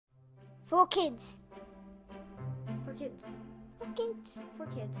For kids. For kids. For kids. For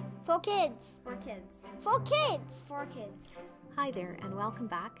kids. For kids. For kids. For kids. For kids. Hi there, and welcome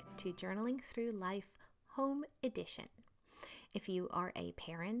back to Journaling Through Life Home Edition. If you are a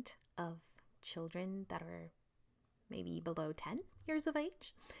parent of children that are maybe below 10 years of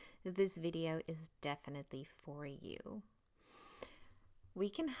age, this video is definitely for you. We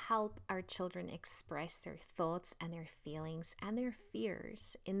can help our children express their thoughts and their feelings and their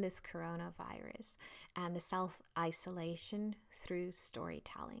fears in this coronavirus and the self-isolation through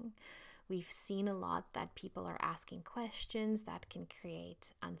storytelling. We've seen a lot that people are asking questions that can create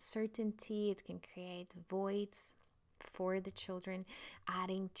uncertainty, it can create voids for the children,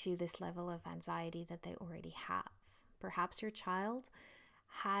 adding to this level of anxiety that they already have. Perhaps your child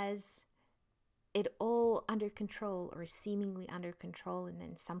has it all under control or seemingly under control, and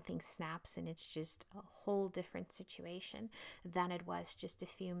then something snaps and it's just a whole different situation than it was just a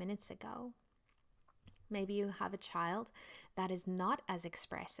few minutes ago. Maybe you have a child that is not as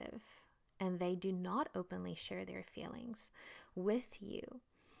expressive and they do not openly share their feelings with you.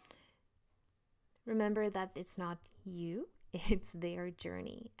 Remember that it's not you, it's their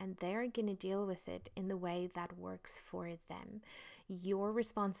journey, and they're going to deal with it in the way that works for them. Your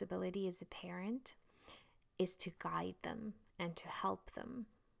responsibility as a parent is to guide them and to help them,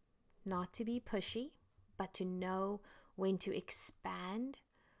 not to be pushy, but to know when to expand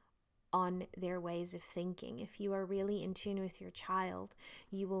on their ways of thinking. If you are really in tune with your child,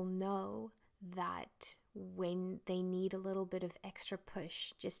 you will know that when they need a little bit of extra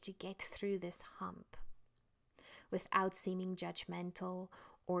push just to get through this hump without seeming judgmental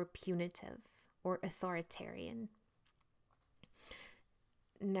or punitive or authoritarian.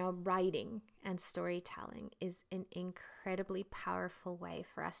 Now, writing and storytelling is an incredibly powerful way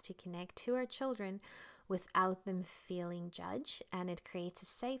for us to connect to our children without them feeling judged, and it creates a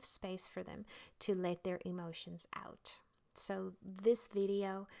safe space for them to let their emotions out. So this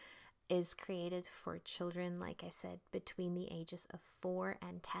video is created for children, like I said, between the ages of 4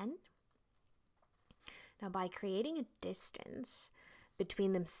 and 10. Now, by creating a distance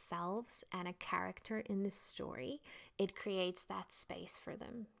between themselves and a character in the story, it creates that space for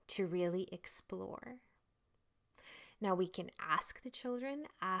them to really explore. Now, we can ask the children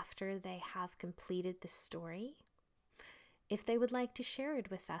after they have completed the story if they would like to share it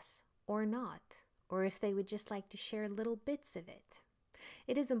with us or not, or if they would just like to share little bits of it.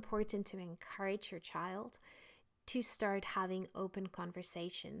 It is important to encourage your child to start having open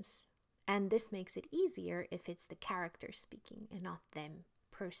conversations. And this makes it easier if it's the character speaking and not them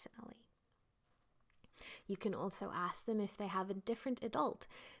personally. You can also ask them if they have a different adult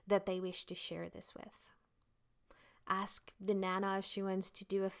that they wish to share this with. Ask the Nana if she wants to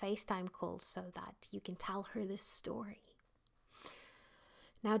do a FaceTime call so that you can tell her this story.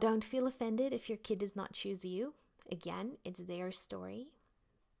 Now, don't feel offended if your kid does not choose you. Again, it's their story.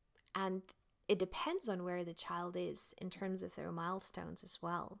 And it depends on where the child is in terms of their milestones as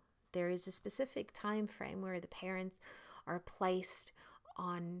well. There is a specific time frame where the parents are placed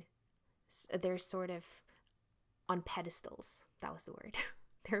on, they're sort of on pedestals. That was the word.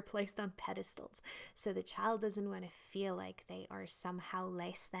 They're placed on pedestals. So the child doesn't want to feel like they are somehow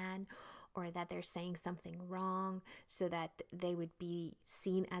less than, or that they're saying something wrong, so that they would be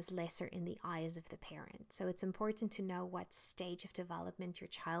seen as lesser in the eyes of the parent. So it's important to know what stage of development your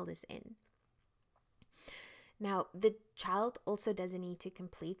child is in. Now, the child also doesn't need to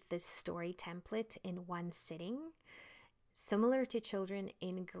complete this story template in one sitting. Similar to children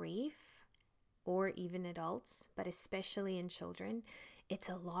in grief, or even adults, but especially in children, it's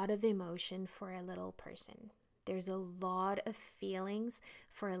a lot of emotion for a little person. There's a lot of feelings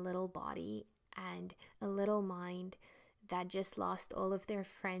for a little body and a little mind that just lost all of their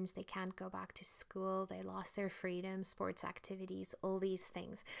friends. They can't go back to school. They lost their freedom, sports activities, all these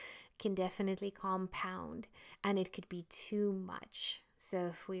things can definitely compound, and it could be too much.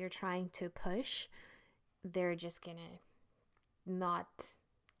 So if we are trying to push, they're just gonna not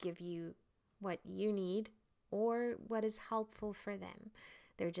give you what you need or what is helpful for them.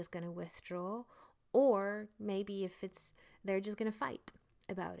 They're just gonna withdraw, or maybe if it's, they're just gonna fight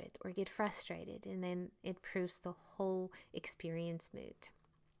about it or get frustrated, and then it proves the whole experience moot.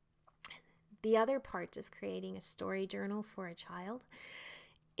 The other part of creating a story journal for a child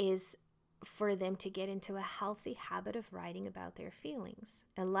is for them to get into a healthy habit of writing about their feelings,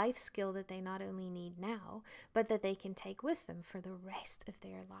 a life skill that they not only need now, but that they can take with them for the rest of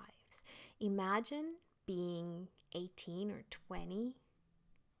their lives. Imagine being 18 or 20,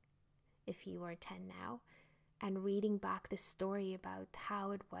 if you are 10 now, and reading back the story about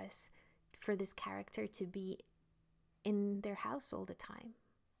how it was for this character to be in their house all the time.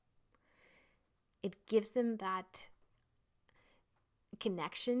 It gives them that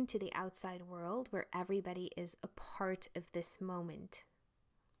connection to the outside world where everybody is a part of this moment.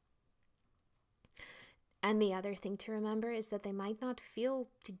 And the other thing to remember is that they might not feel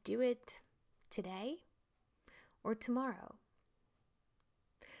to do it today or tomorrow.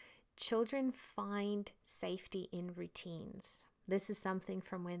 Children find safety in routines. This is something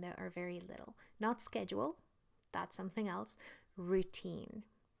from when they are very little. Not schedule, that's something else. Routine.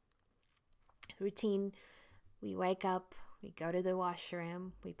 Routine, we wake up, we go to the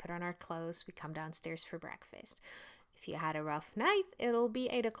washroom, we put on our clothes, we come downstairs for breakfast. If you had a rough night, it'll be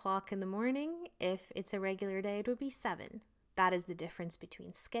 8 o'clock in the morning. If it's a regular day, it would be 7. That is the difference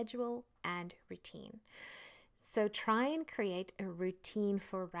between schedule and routine. So try and create a routine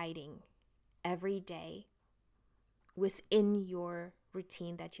for writing every day within your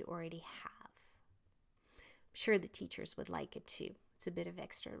routine that you already have. I'm sure the teachers would like it too. It's a bit of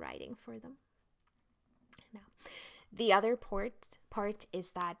extra writing for them. Now, the other part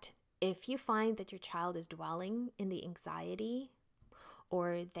is that if you find that your child is dwelling in the anxiety,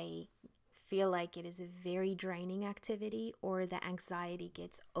 or they feel like it is a very draining activity, or the anxiety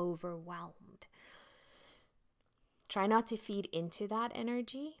gets overwhelmed, try not to feed into that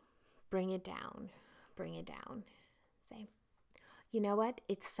energy. Bring it down. Bring it down. Say, you know what?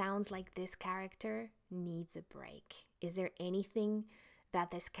 It sounds like this character needs a break. Is there anything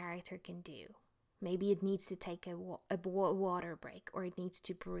that this character can do? Maybe it needs to take a water break, or it needs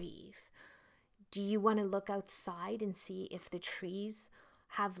to breathe. Do you want to look outside and see if the trees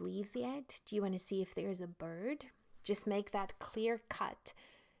have leaves yet? Do you want to see if there's a bird? Just make that clear cut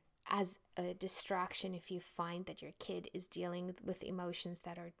as a distraction if you find that your kid is dealing with emotions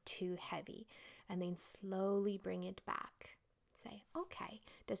that are too heavy, and then slowly bring it back. Say, okay,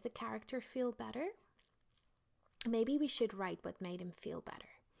 does the character feel better? Maybe we should write what made him feel better.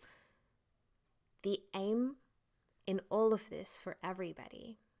 The aim in all of this for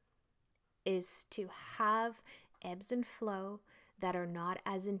everybody is to have ebbs and flow that are not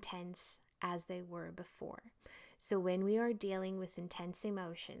as intense as they were before. So when we are dealing with intense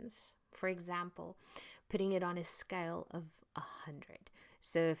emotions, for example, putting it on a scale of 100.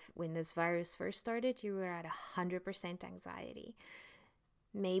 So if when this virus first started, you were at 100% anxiety,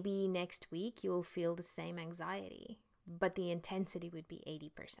 maybe next week you'll feel the same anxiety, but the intensity would be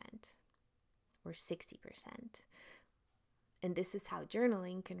 80% or 60%. And this is how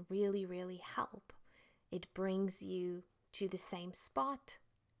journaling can really, really help. It brings you to the same spot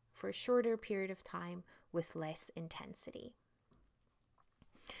for a shorter period of time with less intensity.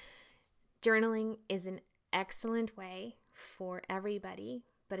 Journaling is an excellent way for everybody,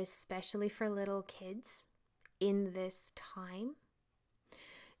 but especially for little kids in this time,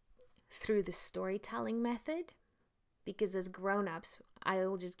 through the storytelling method, because as grown-ups,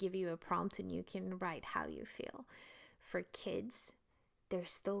 I'll just give you a prompt and you can write how you feel. For kids, they're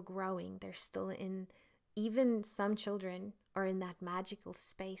still growing. They're still in, even some children are in that magical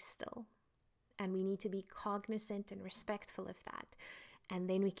space still. And we need to be cognizant and respectful of that. And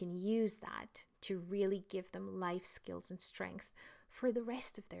then we can use that to really give them life skills and strength for the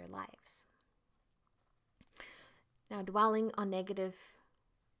rest of their lives. Now, dwelling on negative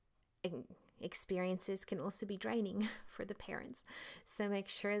experiences can also be draining for the parents. So make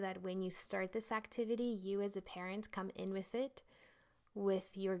sure that when you start this activity, you as a parent come in with it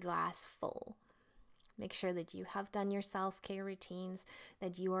with your glass full. Make sure that you have done your self-care routines,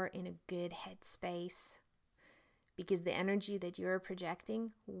 that you are in a good headspace, because the energy that you're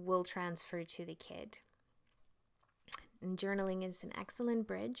projecting will transfer to the kid. And journaling is an excellent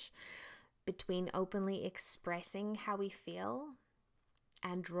bridge between openly expressing how we feel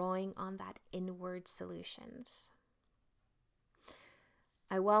and drawing on that inward solutions.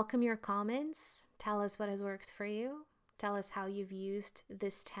 I welcome your comments. Tell us what has worked for you. Tell us how you've used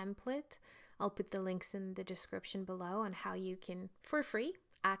this template. I'll put the links in the description below on how you can, for free,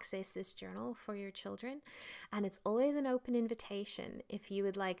 access this journal for your children. And it's always an open invitation if you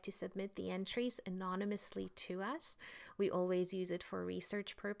would like to submit the entries anonymously to us. We always use it for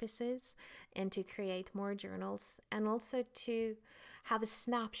research purposes and to create more journals, and also to have a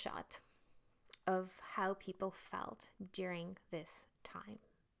snapshot of how people felt during this time.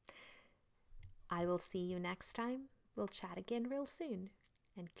 I will see you next time. We'll chat again real soon,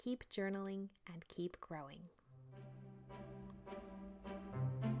 and keep journaling and keep growing.